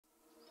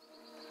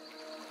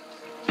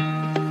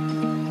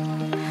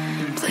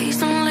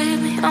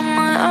on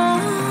my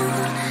own.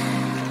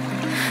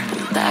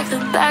 Pack the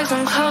bags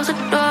and close the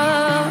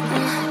door.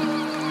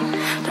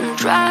 Don't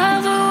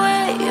drive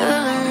away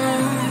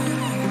alone.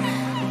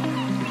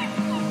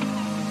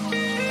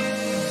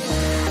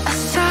 I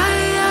saw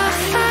your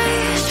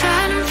face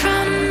right in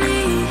front of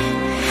me.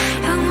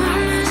 Your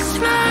warmest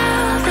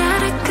smile that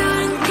I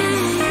couldn't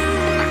keep.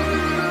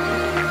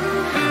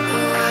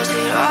 Was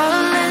it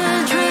all a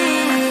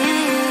dream?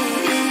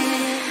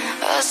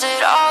 Was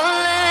it all